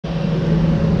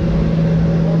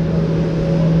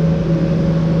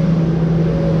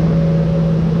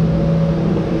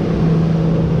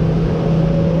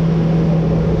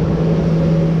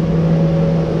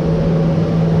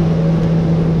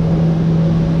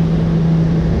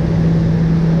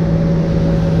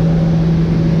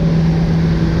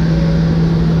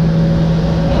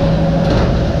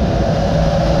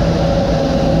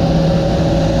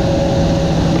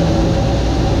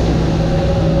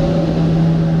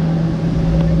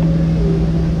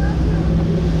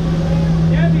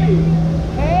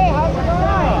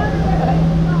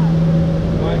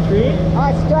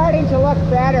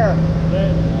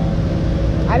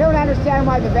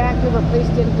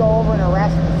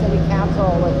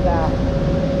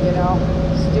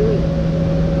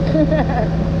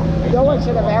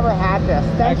should have ever had this.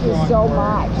 Thank you so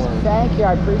much. Thank you,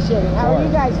 I appreciate it. How are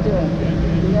you guys doing?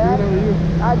 Good?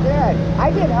 I did.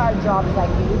 I did hard jobs like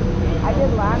these. I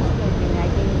did landscaping. I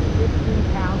gained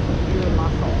 15 pounds of pure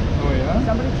muscle. Oh yeah?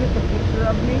 Somebody took a picture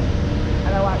of me,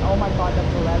 and I went, oh my God,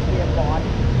 that's a lesbian body.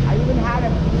 I even had a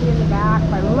pee in the back.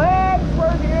 My legs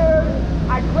were huge.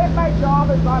 I quit my job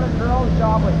and got a girl's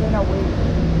job within a week.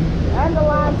 And the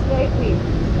landscaping.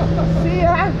 See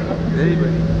ya.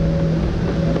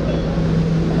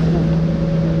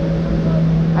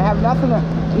 I have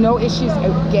no issues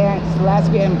against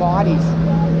lesbian bodies,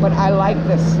 but I like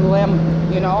the slim,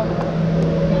 you know,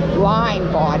 line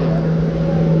body.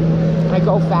 I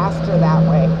go faster that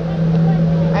way.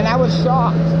 And I was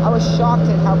shocked. I was shocked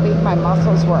at how big my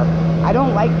muscles were. I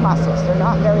don't like muscles. They're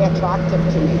not very attractive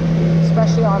to me,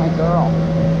 especially on a girl.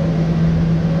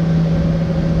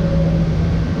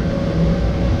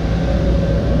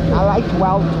 I like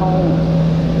well-toned.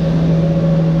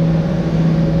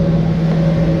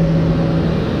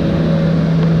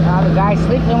 Now the guy's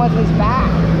sleeping with his back.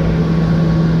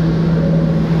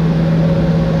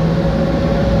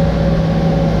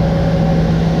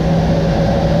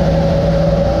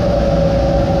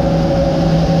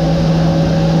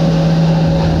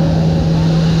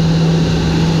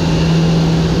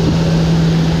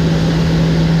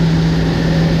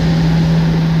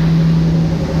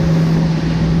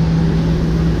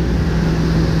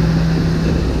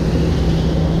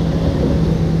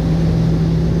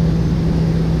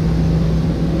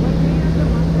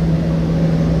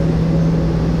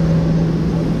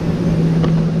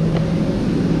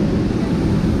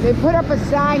 They put up a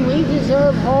sign, we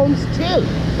deserve homes too,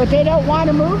 but they don't want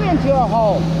to move into a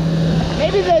home.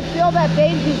 Maybe they feel that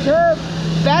they deserve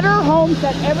better homes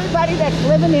than everybody that's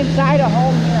living inside a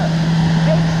home here.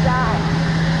 Big sign.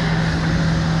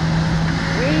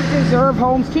 We deserve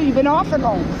homes too. You've been offered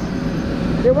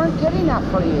homes. They weren't good enough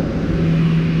for you.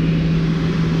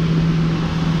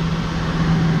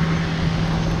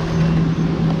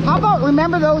 How about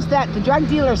remember those that the drug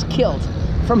dealers killed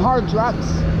from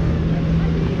Harddrugs?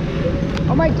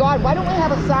 Oh my God, why don't we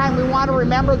have a sign, we want to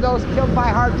remember those killed by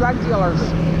hard drug dealers?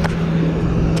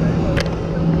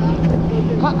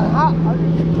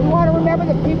 We want to remember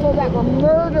the people that were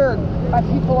murdered by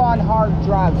people on hard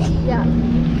drugs. Yeah.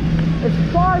 As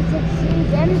far as it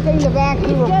sees anything the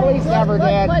Vancouver police ever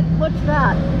did. What's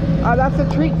that? That's a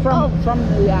treat from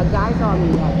the guys on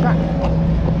the truck.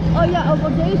 Oh yeah,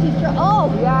 well Daisy's truck.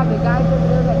 Oh! Yeah, the guys over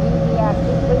there that do the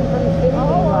Clean for the City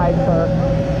ride for.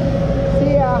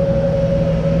 See ya.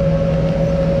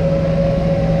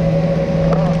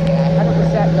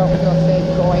 Don't feel safe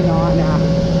going on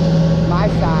my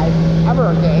side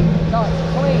ever again. No, it's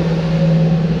clean.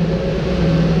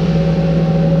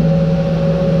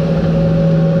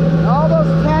 All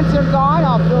those tents are gone.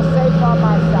 I'll feel safe on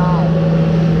my side.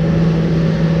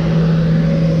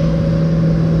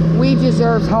 We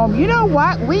deserve home. You know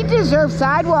what? We deserve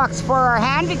sidewalks for our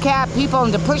handicapped people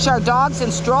and to push our dogs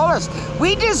and strollers.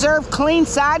 We deserve clean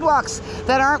sidewalks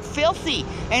that aren't filthy.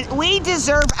 And we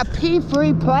deserve a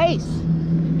pee-free place.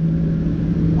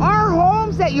 Our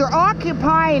homes that you're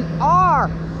occupying are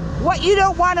what you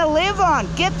don't want to live on.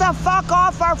 Get the fuck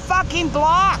off our fucking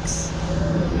blocks.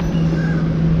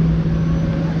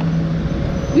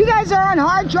 You guys are on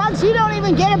hard drugs. You don't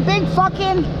even get a big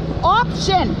fucking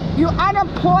option. You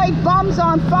unemployed bums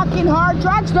on fucking hard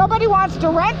drugs. Nobody wants to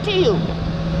rent to you.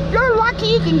 You're lucky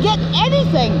you can get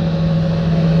anything.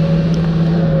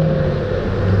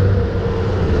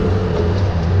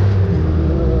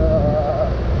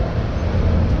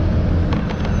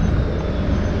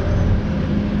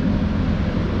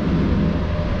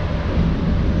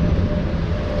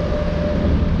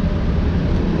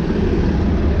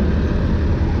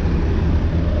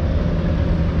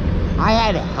 I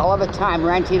had a hell of a time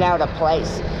renting out a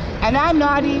place. And I'm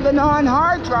not even on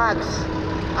hard drugs.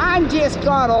 I'm just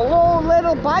got a low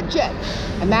little budget.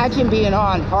 Imagine being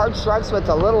on hard drugs with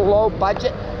a little low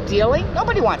budget dealing.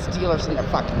 Nobody wants dealers in their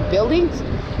fucking buildings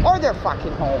or their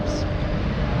fucking homes.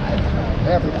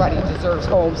 Everybody deserves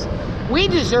homes. We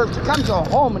deserve to come to a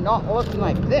home and not looking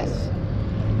like this.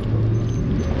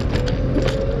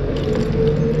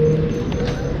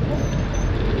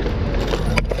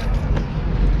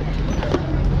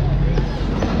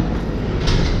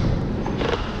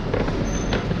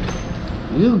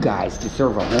 You guys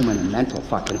deserve a home in a mental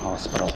fucking hospital.